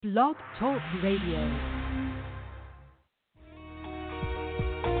Blog Talk Radio.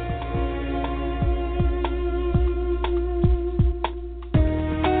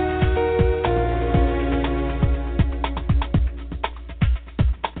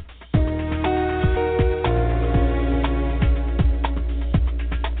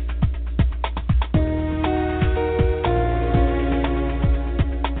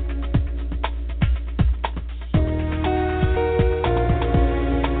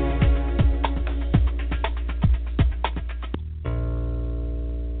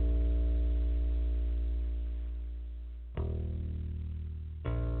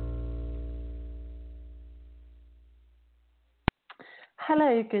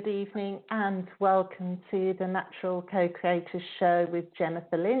 Hello, good evening, and welcome to the Natural Co-Creators Show with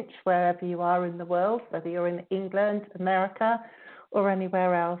Jennifer Lynch, wherever you are in the world, whether you're in England, America, or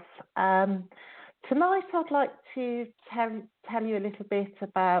anywhere else. Tonight, I'd like to tell you a little bit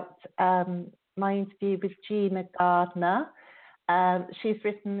about my interview with Gina Gardiner. She's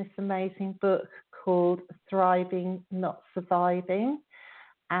written this amazing book called Thriving, Not Surviving.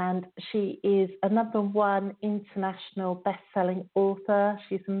 And she is a #1 international best-selling author.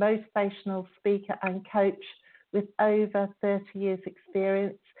 She's a motivational speaker and coach with over 30 years'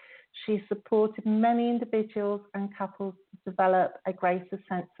 experience. She's supported many individuals and couples to develop a greater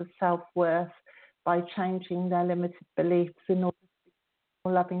sense of self-worth by changing their limited beliefs in order to be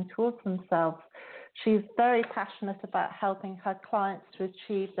more loving towards themselves. She's very passionate about helping her clients to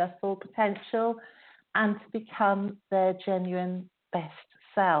achieve their full potential and to become their genuine best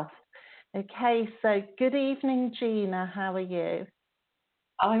self. Okay, so good evening, Gina. How are you?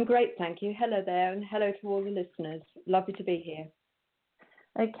 I'm great, thank you. Hello there, and hello to all the listeners. Lovely to be here.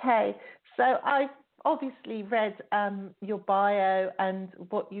 Okay, so I've obviously read your bio and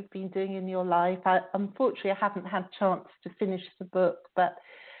what you've been doing in your life. Unfortunately, I haven't had a chance to finish the book, but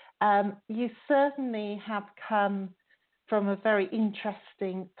you certainly have come from a very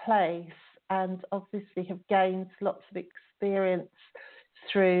interesting place and obviously have gained lots of experience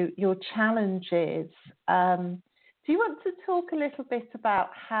through your challenges. Do you want to talk a little bit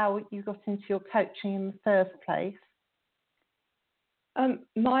about how you got into your coaching in the first place?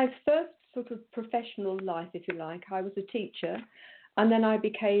 My first sort of professional life, if you like, I was a teacher, and then I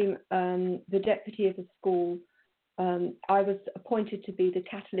became the deputy of a school. I was appointed to be the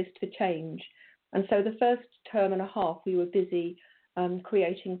catalyst for change. And so the first term and a half, we were busy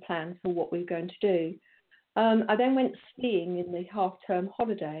creating plans for what we were going to do. I then went skiing in the half-term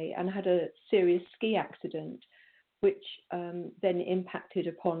holiday and had a serious ski accident, which then impacted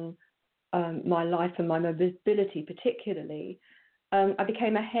upon my life and my mobility particularly. I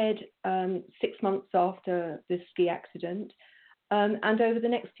became a head 6 months after the ski accident, and over the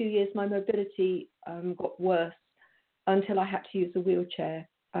next few years my mobility got worse until I had to use a wheelchair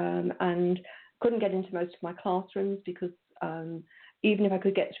and couldn't get into most of my classrooms because even if I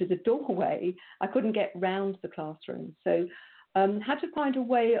could get through the doorway, I couldn't get round the classroom. So had to find a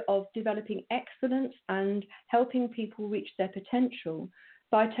way of developing excellence and helping people reach their potential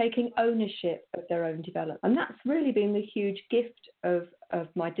by taking ownership of their own development. And that's really been the huge gift of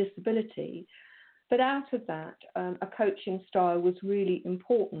my disability. But out of that, a coaching style was really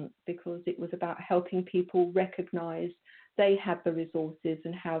important because it was about helping people recognise they had the resources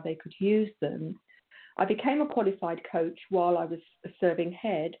and how they could use them. I became a qualified coach while I was serving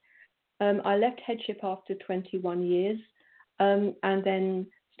head. I left headship after 21 years and then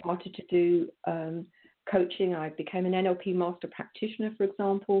started to do coaching. I became an NLP master practitioner, for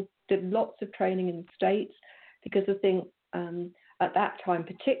example, did lots of training in the States because I think at that time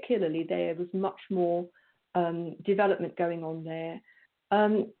particularly there was much more development going on there.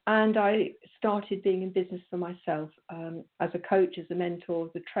 And I started being in business for myself as a coach, as a mentor,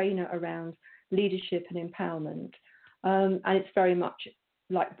 as a trainer around leadership and empowerment. And it's very much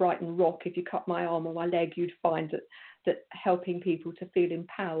like Brighton Rock. If you cut my arm or my leg, you'd find that helping people to feel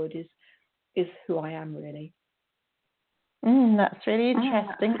empowered is who I am, really. That's really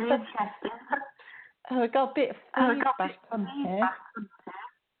interesting. I got a bit of feedback on here.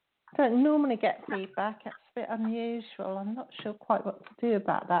 I don't normally get feedback. It's a bit unusual. I'm not sure quite what to do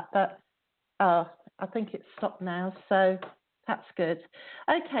about that, but I think it's stopped now, so that's good.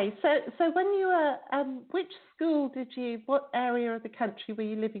 Okay, so when you were, which school what area of the country were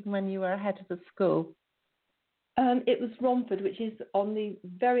you living when you were head of the school? It was Romford, which is on the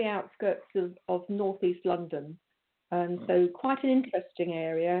very outskirts of northeast London. So quite an interesting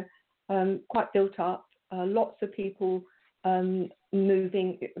area, quite built up, lots of people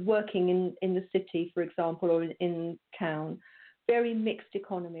moving, working in the city, for example, or in town. Very mixed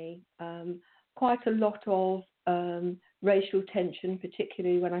economy, quite a lot of racial tension,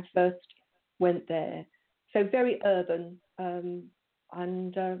 particularly when I first went there. So very urban,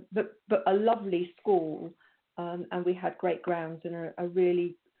 but a lovely school, and we had great grounds and a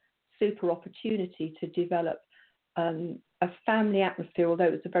really super opportunity to develop a family atmosphere, although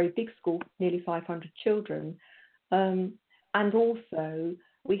it was a very big school, nearly 500 children. And also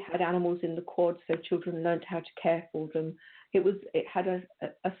we had animals in the quad, so children learnt how to care for them. It had a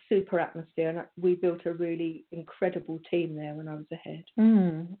super atmosphere, and we built a really incredible team there when I was ahead.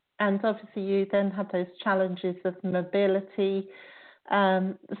 And obviously you then had those challenges of mobility.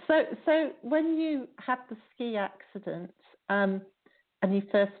 So when you had the ski accident and you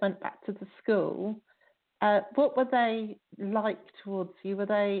first went back to the school, what were they like towards you? Were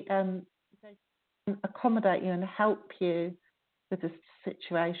they accommodate you and help you with this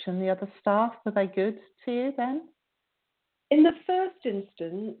situation? The other staff, were they good to you then? In the first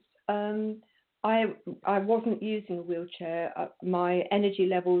instance, I wasn't using a wheelchair. My energy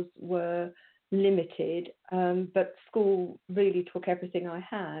levels were limited, but school really took everything I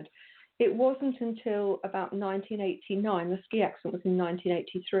had. It wasn't until about 1989, the ski accident was in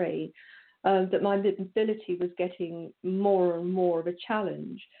 1983, that my mobility was getting more and more of a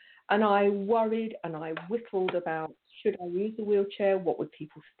challenge. And I worried and I whittled about, should I use a wheelchair? What would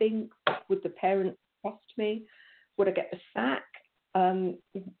people think? Would the parents trust me? Would I get the sack?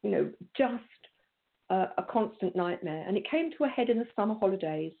 Just a constant nightmare. And it came to a head in the summer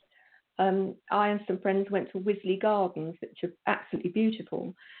holidays. I and some friends went to Wisley Gardens, which are absolutely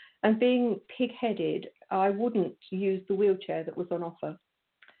beautiful. And being pig-headed, I wouldn't use the wheelchair that was on offer.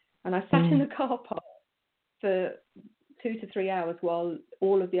 And I sat in the car park for 2 to 3 hours while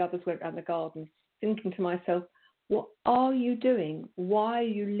all of the others went around the gardens, thinking to myself, what are you doing? Why are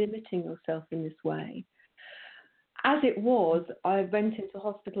you limiting yourself in this way? As it was, I went into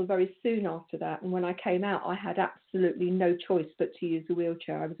hospital very soon after that. And when I came out, I had absolutely no choice but to use a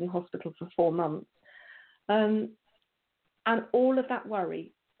wheelchair. I was in hospital for 4 months. And all of that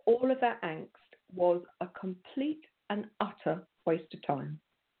worry, all of that angst was a complete and utter waste of time.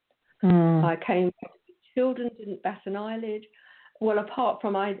 I came back, the children didn't bat an eyelid. Well, apart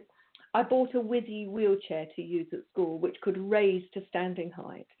from I bought a Wizzy wheelchair to use at school, which could raise to standing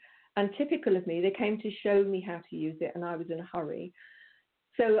height. And typical of me, they came to show me how to use it, and I was in a hurry.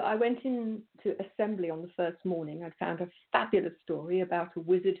 So I went into assembly on the first morning. I found a fabulous story about a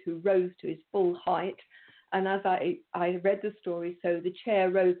wizard who rose to his full height. And as I read the story, so the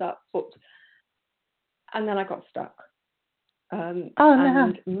chair rose up foot, and then I got stuck. And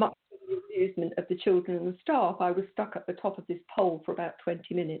much to the amusement of the children and the staff, I was stuck at the top of this pole for about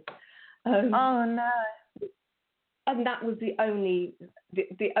 20 minutes. And that was the only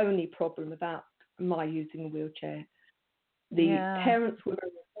problem about my using a wheelchair. The parents were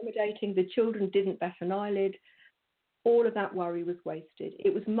very accommodating. The children didn't bat an eyelid. All of that worry was wasted.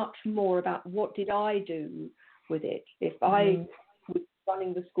 It was much more about what did I do with it. If I was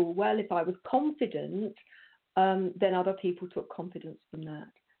running the school well, if I was confident, then other people took confidence from that.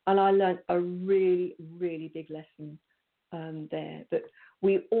 And I learned a really, really big lesson there, that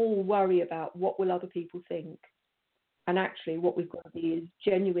we all worry about what will other people think. And actually what we've got to be is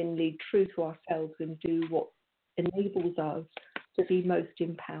genuinely true to ourselves and do what enables us to be most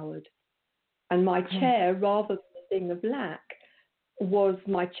empowered. And my chair, rather than a thing of lack, was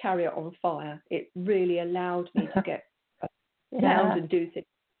my chariot on fire. It really allowed me to get around and do things.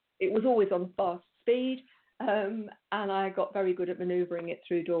 It was always on fast speed, and I got very good at manoeuvring it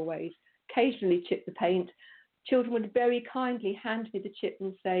through doorways. Occasionally chip the paint. Children would very kindly hand me the chip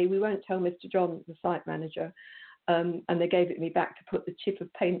and say, we won't tell Mr. John, the site manager. And they gave it me back to put the chip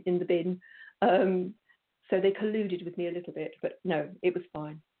of paint in the bin. So they colluded with me a little bit, but no, it was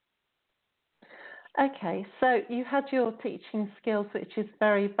fine. Okay, so you had your teaching skills, which is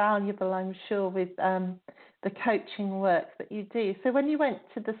very valuable, I'm sure, with the coaching work that you do. So when you went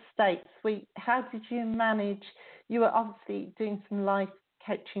to the States, how did you manage? You were obviously doing some life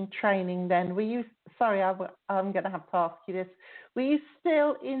coaching training then. Were you, sorry, I'm going to have to ask you this, were you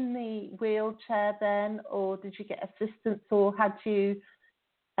still in the wheelchair then, or did you get assistance, or had you,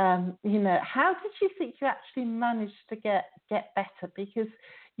 how did you think you actually managed to get better? Because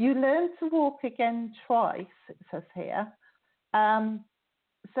you learned to walk again twice, it says here.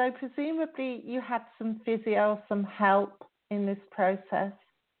 So presumably you had some physio, some help in this process.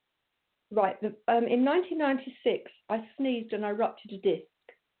 Right. In 1996, I sneezed and I ruptured a disc.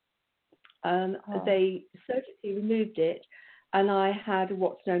 They surgically removed it, and I had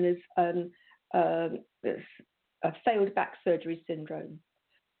what's known as a failed back surgery syndrome.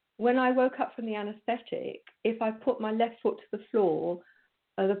 When I woke up from the anaesthetic, if I put my left foot to the floor,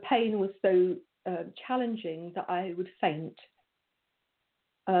 the pain was so challenging that I would faint.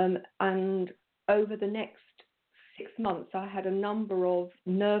 And over the next 6 months, I had a number of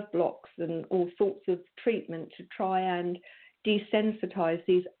nerve blocks and all sorts of treatment to try and desensitize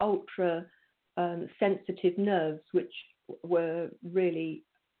these ultra sensitive nerves, which were really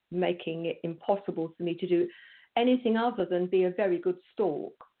making it impossible for me to do anything other than be a very good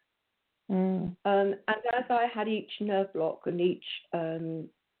stalk. And as I had each nerve block and each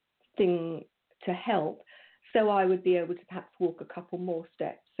thing to help, so I would be able to perhaps walk a couple more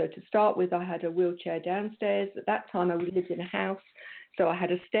steps. So to start with, I had a wheelchair downstairs. At that time, I lived in a house, so I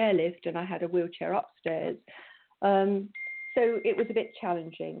had a stair lift and I had a wheelchair upstairs. So it was a bit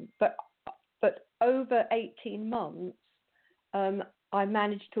challenging. But over 18 months, I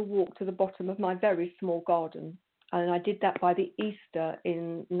managed to walk to the bottom of my very small garden. And I did that by the Easter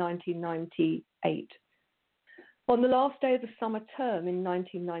in 1998. On the last day of the summer term in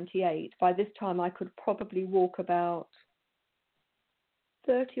 1998, by this time I could probably walk about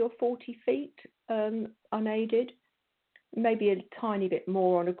 30 or 40 feet unaided, maybe a tiny bit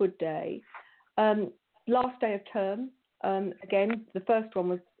more on a good day. Last day of term, again, the first one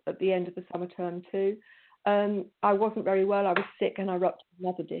was at the end of the summer term too. I wasn't very well, I was sick and I ruptured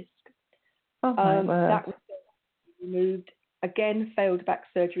another disc. Oh my word. That was removed. Again, failed back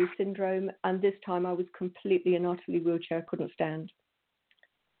surgery syndrome, and this time I was completely and utterly wheelchair, couldn't stand.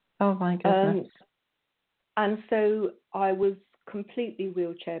 Oh my goodness. And so I was completely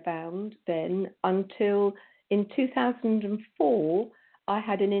wheelchair bound then until in 2004 I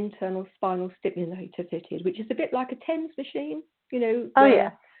had an internal spinal stimulator fitted, which is a bit like a TENS machine, you know. Oh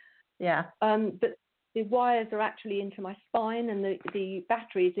where, yeah. But the wires are actually into my spine and the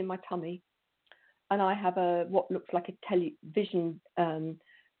battery is in my tummy. And I have what looks like a television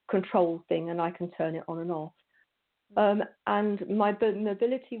control thing, and I can turn it on and off. And my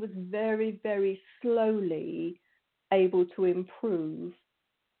mobility was very, very slowly able to improve,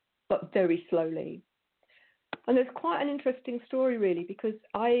 but very slowly. And there's quite an interesting story, really, because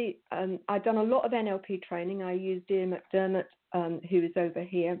I'd done a lot of NLP training. I used Ian McDermott, who is over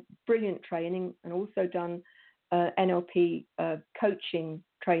here, brilliant training, and also done NLP coaching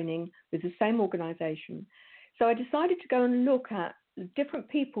training with the same organisation. So I decided to go and look at different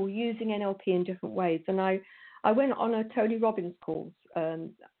people using NLP in different ways. And I went on a Tony Robbins course,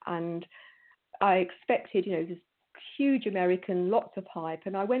 and I expected, you know, this huge American, lots of hype.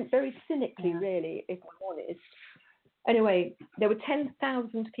 And I went very cynically, really, if I'm honest. Anyway, there were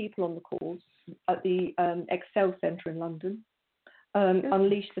 10,000 people on the course at the Excel Centre in London.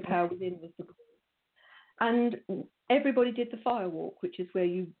 Unleash the Power Within was the course. And everybody did the fire walk, which is where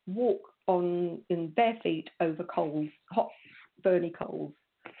you walk in bare feet over coals, hot, burny coals.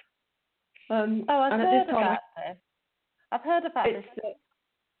 I've heard about this. I've heard about this.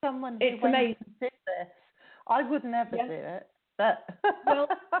 Someone who went and did this. I would never do it, but well,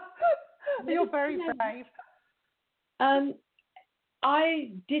 you're very brave.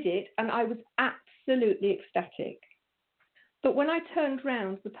 I did it, and I was absolutely ecstatic. But when I turned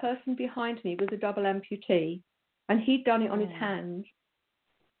round, the person behind me was a double amputee, and he'd done it on his hands.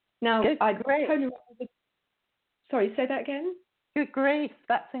 Now, sorry, say that again? Good grief,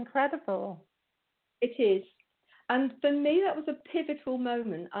 that's incredible. It is. And for me, that was a pivotal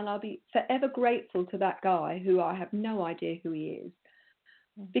moment, and I'll be forever grateful to that guy, who I have no idea who he is,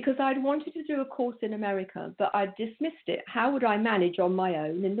 because I'd wanted to do a course in America, but I dismissed it. How would I manage on my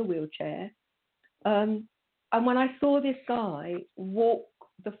own in the wheelchair? And when I saw this guy walk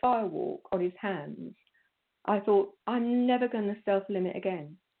the fire walk on his hands, I thought, I'm never going to self-limit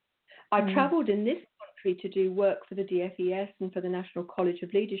again. I travelled in this country to do work for the DFES and for the National College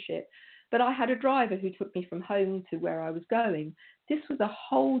of Leadership, but I had a driver who took me from home to where I was going. This was a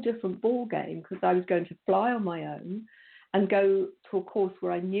whole different ball game, because I was going to fly on my own and go to a course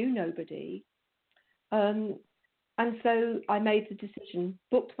where I knew nobody. And so I made the decision,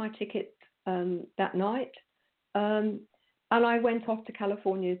 booked my ticket that night, and I went off to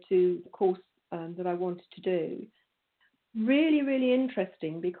California to the course that I wanted to do. Really, really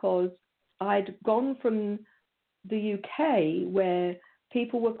interesting, because I'd gone from the UK, where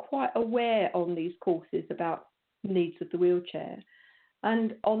people were quite aware on these courses about needs of the wheelchair.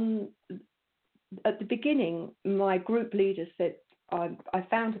 And at the beginning, my group leader said, I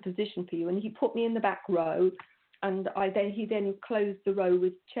found a position for you, and he put me in the back row, and he then closed the row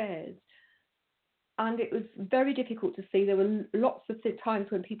with chairs. And it was very difficult to see. There were lots of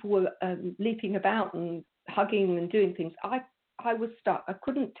times when people were leaping about and hugging and doing things. I was stuck. I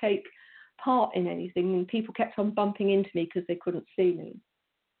couldn't take part in anything, and people kept on bumping into me because they couldn't see me.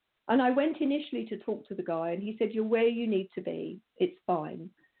 And I went initially to talk to the guy, and he said, you're where you need to be. It's fine.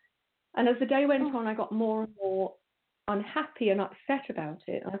 And as the day went on, I got more and more unhappy and upset about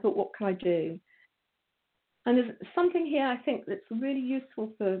it. And I thought, what can I do? And there's something here I think that's really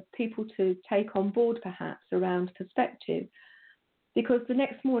useful for people to take on board, perhaps, around perspective. Because the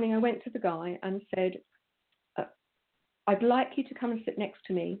next morning I went to the guy and said, I'd like you to come and sit next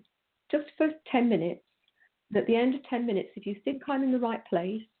to me just for 10 minutes. At the end of 10 minutes, if you think I'm in the right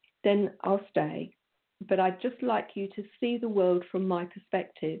place, then I'll stay. But I'd just like you to see the world from my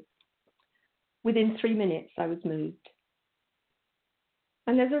perspective. Within 3 minutes, I was moved.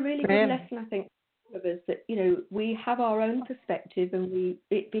 And there's a really good lesson, I think, for all of us, that, we have our own perspective and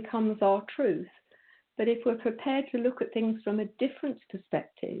it becomes our truth. But if we're prepared to look at things from a different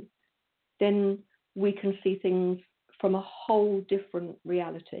perspective, then we can see things from a whole different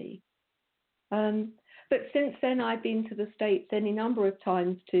reality. But since then, I've been to the States any number of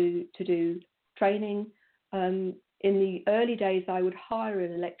times to do training. In the early days, I would hire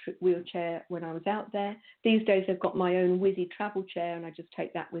an electric wheelchair when I was out there. These days, I've got my own Whizzy travel chair, and I just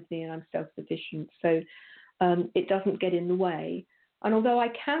take that with me, and I'm self-sufficient. So it doesn't get in the way. And although I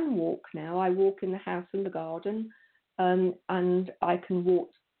can walk now, I walk in the house and the garden, and I can walk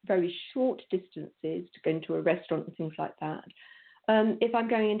very short distances to go into a restaurant and things like that. If I'm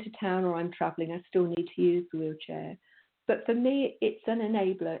going into town or I'm travelling, I still need to use the wheelchair. But for me, it's an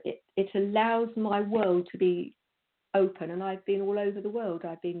enabler. It allows my world to be open. And I've been all over the world.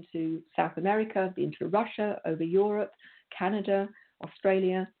 I've been to South America, I've been to Russia, over Europe, Canada,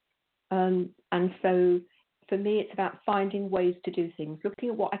 Australia. And so for me, it's about finding ways to do things, looking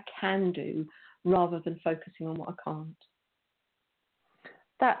at what I can do rather than focusing on what I can't.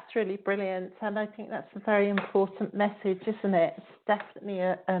 That's really brilliant, and I think that's a very important message, isn't it? It's definitely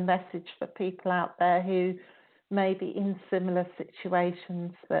a message for people out there who may be in similar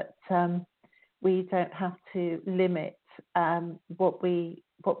situations, that we don't have to limit what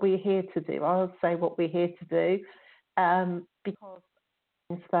we're here to do. I'll say what we're here to do, because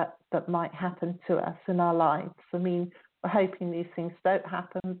things that might happen to us in our lives. I mean, we're hoping these things don't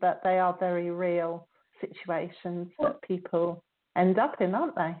happen, but they are very real situations that people end up in,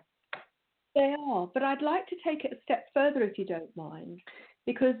 aren't they? They are, but I'd like to take it a step further, if you don't mind,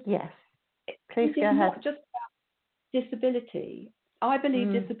 because yes, please go it's ahead. not just about disability. I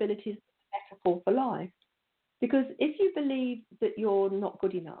believe disability is a metaphor for life, because if you believe that you're not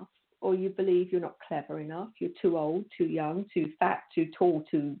good enough, or you believe you're not clever enough, you're too old, too young, too fat, too tall,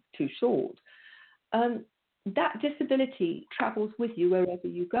 too short, that disability travels with you wherever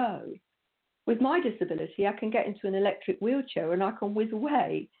you go. With my disability, I can get into an electric wheelchair and I can whiz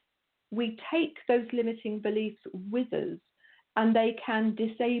away. We take those limiting beliefs with us, and they can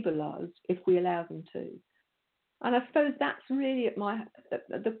disable us if we allow them to. And I suppose that's really at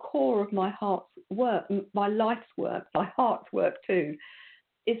the core of my heart's work, my life's work, my heart's work too,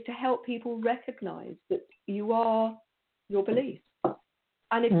 is to help people recognise that you are your beliefs.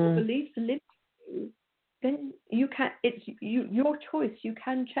 And if your beliefs limit you, then you can. It's your choice. You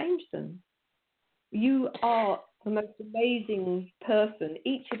can change them. You are the most amazing person.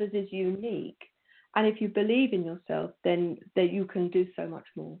 Each of us is unique. And if you believe in yourself, then you can do so much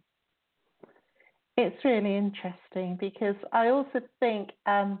more. It's really interesting, because I also think,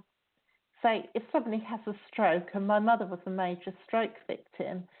 say, if somebody has a stroke, and my mother was a major stroke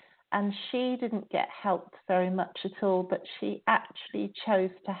victim, and she didn't get helped very much at all, but she actually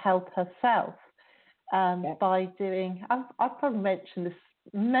chose to help herself by doing, I've probably mentioned this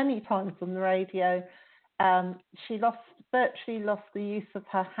many times on the radio. She virtually lost the use of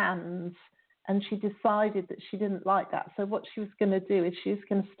her hands, and she decided that she didn't like that. So what she was going to do is she was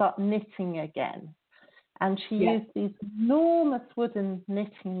going to start knitting again. And she used these enormous wooden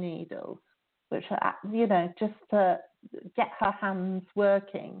knitting needles, which are, just to get her hands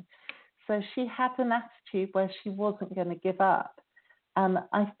working. So she had an attitude where she wasn't going to give up. And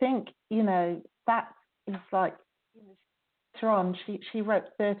I think, that is like, later on, she wrote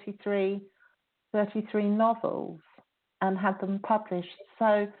 33 novels and had them published.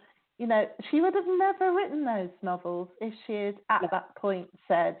 So, she would have never written those novels if she had at that point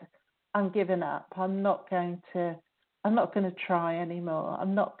said, I'm giving up. I'm not going to try anymore.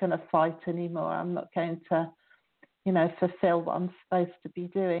 I'm not going to fight anymore. I'm not going to, fulfill what I'm supposed to be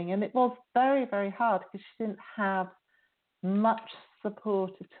doing. And it was very, very hard, because she didn't have much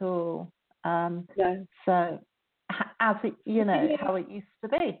support at all. So as it, how it used to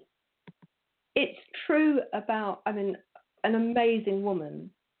be. It's true about, an amazing woman,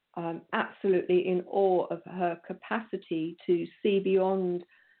 absolutely in awe of her capacity to see beyond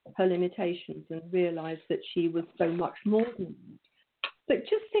her limitations and realise that she was so much more than that. But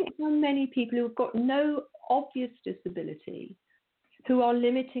just think how many people who've got no obvious disability who are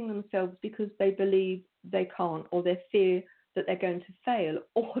limiting themselves because they believe they can't, or they fear that they're going to fail,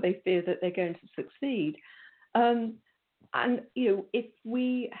 or they fear that they're going to succeed. And, if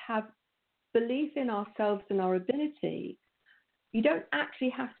we have belief in ourselves and our ability, you don't actually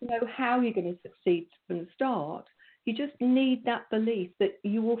have to know how you're going to succeed from the start. You just need that belief that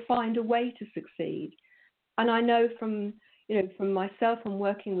you will find a way to succeed. And I know from myself and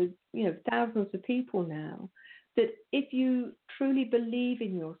working with, thousands of people now, that if you truly believe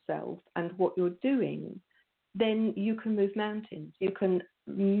in yourself and what you're doing, then you can move mountains. You can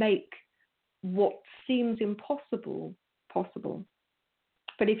make what seems impossible possible.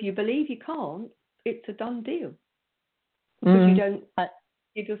 But if you believe you can't, it's a done deal, because you don't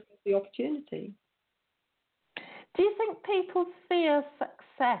give yourself the opportunity. Do you think people fear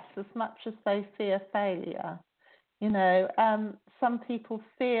success as much as they fear failure? Some people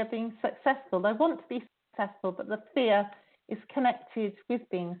fear being successful. They want to be successful, but the fear is connected with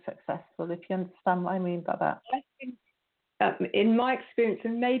being successful, if you understand what I mean by that. I think, in my experience,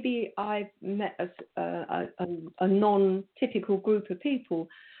 and maybe I've met a non-typical group of people,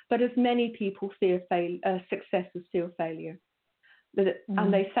 but as many people fear success as fear failure.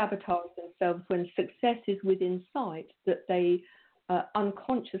 And they sabotage themselves when success is within sight, that they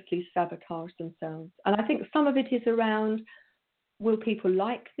unconsciously sabotage themselves. And I think some of it is around, will people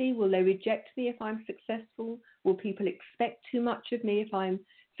like me? Will they reject me if I'm successful? Will people expect too much of me if I'm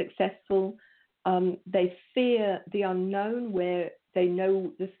successful? They fear the unknown where they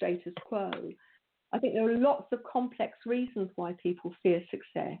know the status quo. I think there are lots of complex reasons why people fear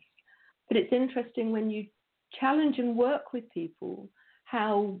success. But it's interesting when you challenge and work with people,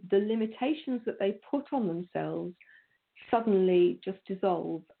 how the limitations that they put on themselves suddenly just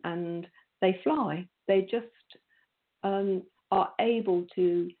dissolve and they fly. They just are able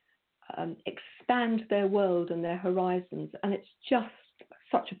to expand their world and their horizons, and it's just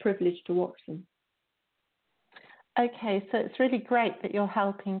such a privilege to watch them. Okay, so it's really great that you're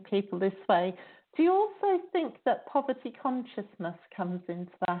helping people this way. Do you also think that poverty consciousness comes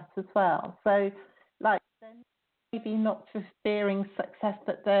into that as well? So, like, they're maybe not just fearing success,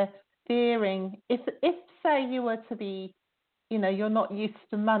 but they're fearing, if say you were to be, you're not used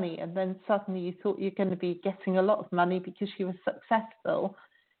to money, and then suddenly you thought you're going to be getting a lot of money because you were successful,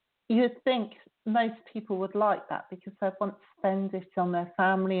 you'd think most people would like that because they'd want to spend it on their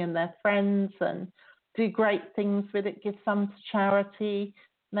family and their friends and do great things with it, give some to charity,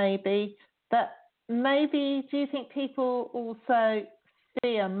 maybe. But maybe, do you think people also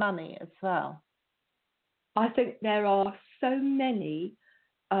fear money as well? I think there are so many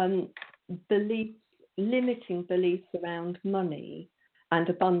limiting beliefs around money and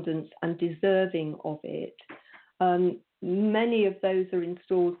abundance and deserving of it. Many of those are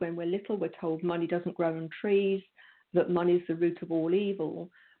installed when we're little. We're told money doesn't grow on trees, that money is the root of all evil.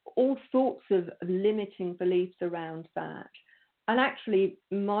 All sorts of limiting beliefs around that. And actually,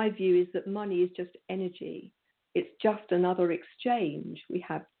 my view is that money is just energy. It's just another exchange. We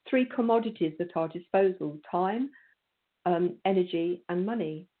have three commodities at our disposal: time, energy, and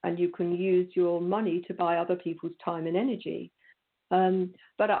money. And you can use your money to buy other people's time and energy.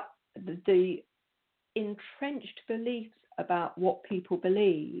 But the entrenched beliefs about what people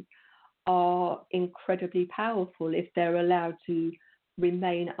believe are incredibly powerful if they're allowed to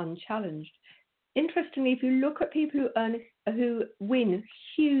remain unchallenged. Interestingly, if you look at people who win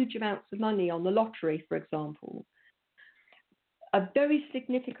huge amounts of money on the lottery, for example, a very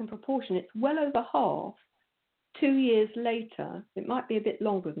significant proportion, it's well over half, 2 years later, it might be a bit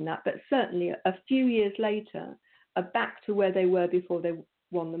longer than that, but certainly a few years later, are back to where they were before they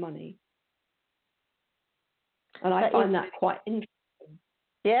won the money. And I find that quite interesting.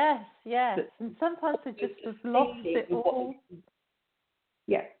 Yes. And sometimes they just have lost it all.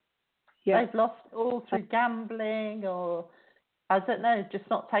 Yeah. They've lost it all through gambling, or I don't know, just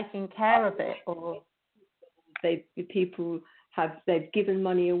not taking care of it, or they've given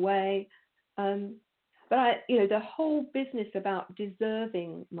money away. But the whole business about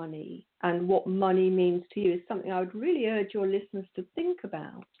deserving money and what money means to you is something I would really urge your listeners to think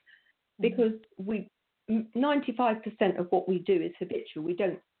about, because 95% of what we do is habitual. We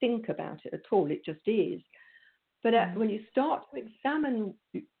don't think about it at all. It just is. But when you start to examine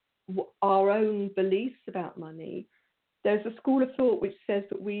our own beliefs about money, there's a school of thought which says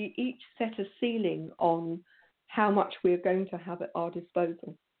that we each set a ceiling on how much we're going to have at our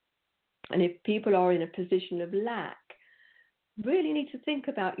disposal. And if people are in a position of lack, really need to think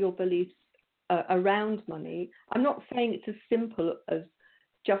about your beliefs around money. I'm not saying it's as simple as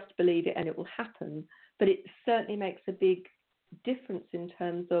just believe it and it will happen, but it certainly makes a big difference in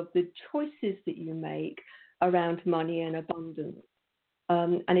terms of the choices that you make around money and abundance.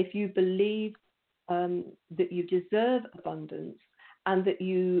 And if you believe that you deserve abundance and that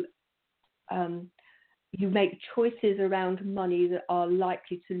you make choices around money that are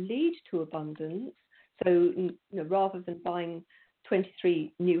likely to lead to abundance, so rather than buying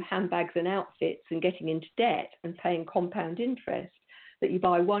 23 new handbags and outfits and getting into debt and paying compound interest, that you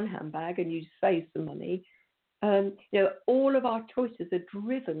buy one handbag and you save some money. All of our choices are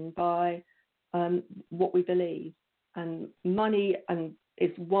driven by what we believe, and money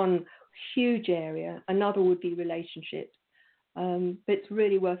is one huge area. Another would be relationships. But it's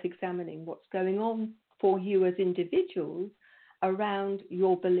really worth examining what's going on for you as individuals around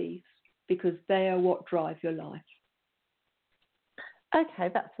your beliefs, because they are what drive your life. Okay,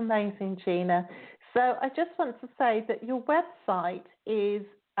 that's amazing, Gina. So I just want to say that your website is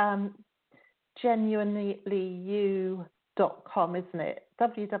genuinelyu.com, isn't it?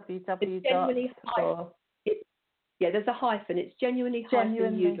 www. There's a hyphen. It's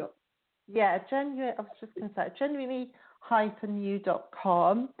genuinely-you. Yeah, I was just going to say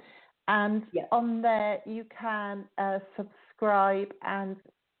genuinely-you.com, and on there you can subscribe, and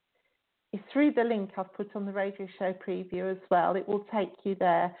through the link I've put on the radio show preview as well, it will take you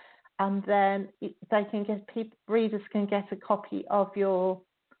there, and then readers can get a copy of or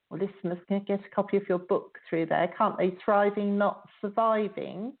listeners can get a copy of your book through there, can't they? Thriving, Not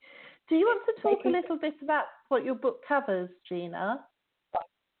Surviving. Do you want to talk a little bit about what your book covers, Gina?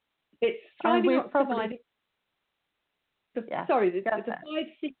 It's Thriving, Not Surviving. The 5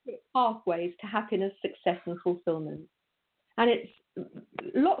 secret pathways to happiness, success, and fulfillment. And it's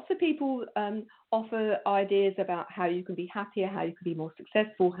lots of people offer ideas about how you can be happier, how you can be more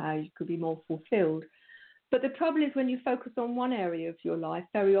successful, how you can be more fulfilled. But the trouble is, when you focus on one area of your life,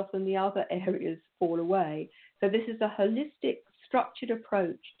 very often the other areas fall away. So this is a holistic, structured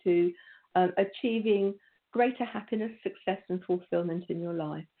approach to achieving greater happiness, success, and fulfillment in your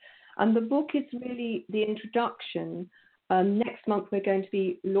life. And the book is really the introduction. Next month, we're going to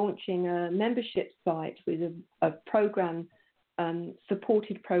be launching a membership site with a program,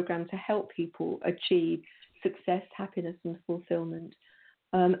 supported program to help people achieve success, happiness, and fulfillment.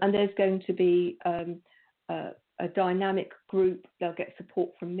 And there's going to be a dynamic group. They'll get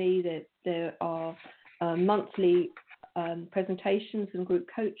support from me. There are monthly presentations and group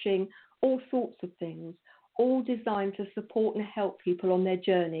coaching, all sorts of things, all designed to support and help people on their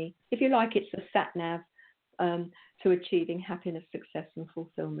journey. If you like, it's a sat-nav to achieving happiness, success, and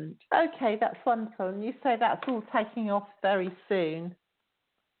fulfillment. Okay, that's wonderful. And you say that's all taking off very soon.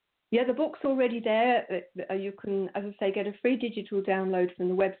 Yeah, the book's already there. You can, as I say, get a free digital download from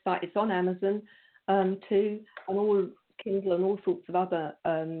the website. It's on Amazon too, and all Kindle and all sorts of other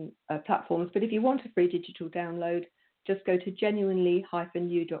platforms. But if you want a free digital download, just go to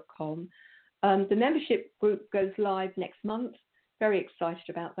genuinely-you.com. The membership group goes live next month. Very excited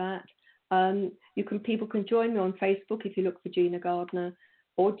about that. People can join me on Facebook if you look for Gina Gardiner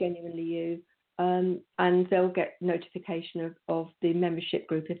or Genuinely You, and they'll get notification of the membership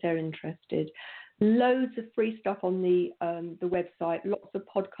group if they're interested. Loads of free stuff on the website, lots of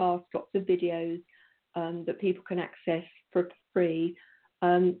podcasts, lots of videos that people can access for free.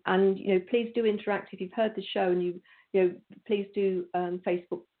 And please do interact if you've heard the show, and please do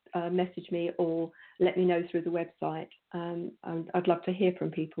Facebook message me or let me know through the website. And I'd love to hear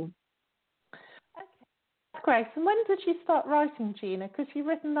from people. Okay, great. And when did you start writing, Gina? Because you've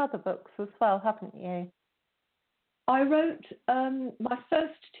written other books as well, haven't you? I wrote, my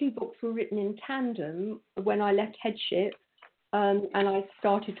first 2 books were written in tandem when I left headship, and I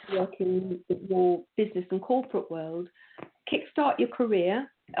started to work in the more business and corporate world. Kickstart Your Career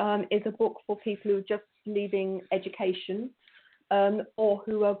is a book for people who are just leaving education or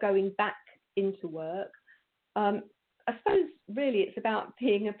who are going back into work. I suppose really it's about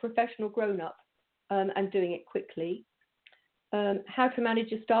being a professional grown-up and doing it quickly. How to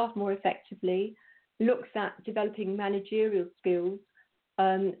Manage Your Staff More Effectively looks at developing managerial skills,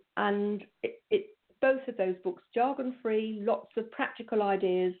 and both of those books, jargon-free, lots of practical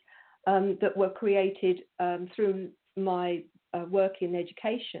ideas that were created through my work in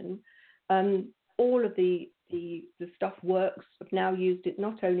education. All of the stuff works. I've now used it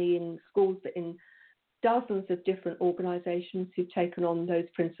not only in schools but in dozens of different organisations who've taken on those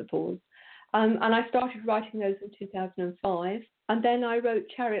principles. And I started writing those in 2005. And then I wrote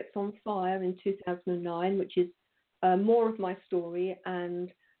Chariots on Fire in 2009, which is more of my story,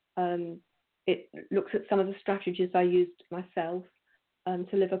 and it looks at some of the strategies I used myself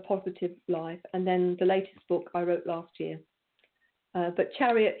to live a positive life. And then the latest book I wrote last year. But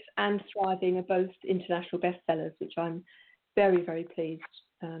Chariots and Thriving are both international bestsellers, which I'm very, very pleased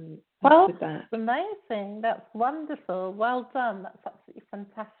Well, with that. amazing. That's wonderful. Well done. That's absolutely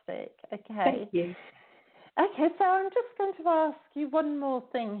fantastic. Okay. Thank you. Okay, so I'm just going to ask you one more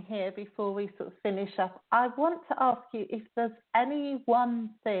thing here before we sort of finish up. I want to ask you if there's any one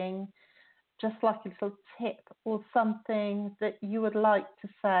thing, just like a little tip or something that you would like to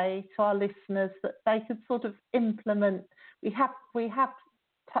say to our listeners that they could sort of implement. We have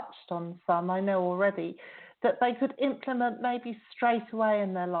touched on some, I know already, that they could implement maybe straight away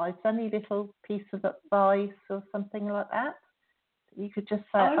in their lives. Any little piece of advice or something like that? You could just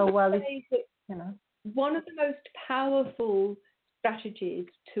say, One of the most powerful strategies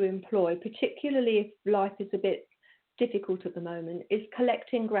to employ, particularly if life is a bit difficult at the moment, is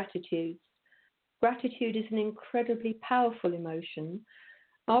collecting gratitude. Gratitude is an incredibly powerful emotion.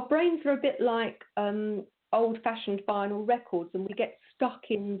 Our brains are a bit like old-fashioned vinyl records, and we get stuck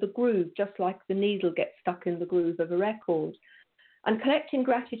in the groove, just like the needle gets stuck in the groove of a record. And collecting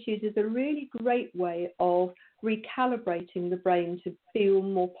gratitude is a really great way of recalibrating the brain to feel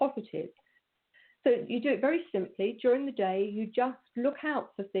more positive. So you do it very simply. During the day, you just look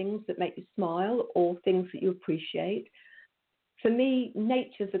out for things that make you smile or things that you appreciate. For me,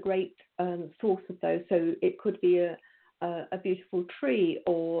 nature's a great source of those. So it could be a beautiful tree,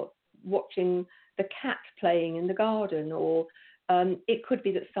 or watching the cat playing in the garden, or it could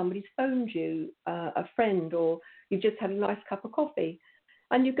be that somebody's phoned you, a friend, or you've just had a nice cup of coffee.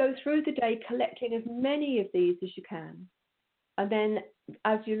 And you go through the day collecting as many of these as you can. And then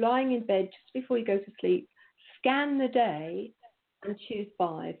as you're lying in bed, just before you go to sleep, scan the day and choose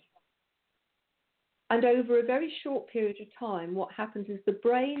 5. And over a very short period of time, what happens is the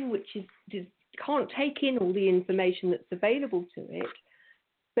brain, which can't take in all the information that's available to it.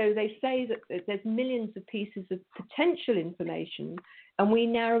 So they say that there's millions of pieces of potential information, and we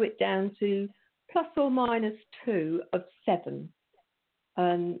narrow it down to plus or minus 2 of 7,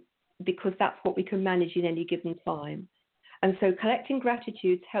 because that's what we can manage in any given time. And so collecting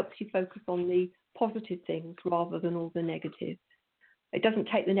gratitude helps you focus on the positive things rather than all the negative. It doesn't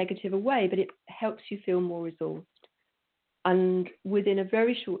take the negative away, but it helps you feel more resourced. And within a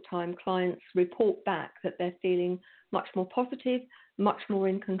very short time, clients report back that they're feeling much more positive, much more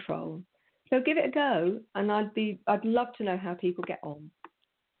in control. So give it a go, and I'd love to know how people get on.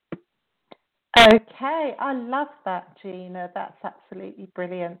 Okay, I love that, Gina. That's absolutely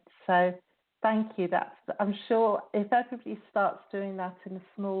brilliant. So thank you. I'm sure if everybody starts doing that in a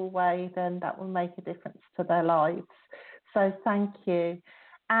small way, then that will make a difference to their lives. So thank you.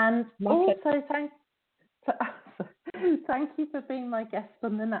 And also thank you for being my guest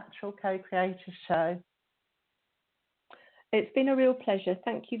on the Natural Co-Creators Show. It's been a real pleasure.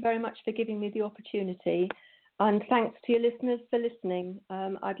 Thank you very much for giving me the opportunity. And thanks to your listeners for listening.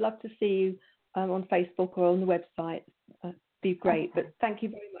 I'd love to see you on Facebook or on the website. Be great. Okay. But thank you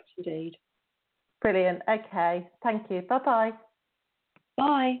very much indeed. Brilliant. Okay. Thank you. Bye-bye.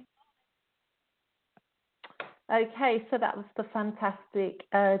 Bye. Okay, so that was the fantastic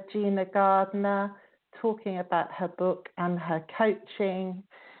Gina Gardiner talking about her book and her coaching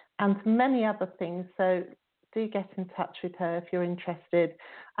and many other things. So do get in touch with her if you're interested.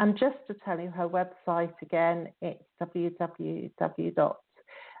 And just to tell you her website again, it's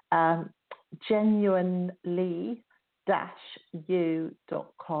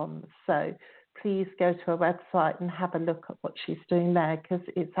www.genuinely-u.com. So please go to her website and have a look at what she's doing there, because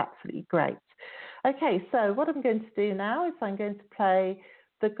it's absolutely great. Okay, so what I'm going to do now is I'm going to play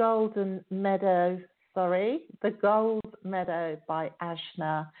The Gold Meadow by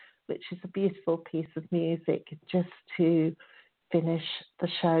Ajna, which is a beautiful piece of music just to finish the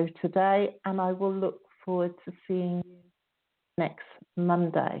show today. And I will look forward to seeing you next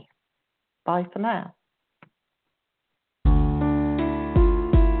Monday. Bye for now.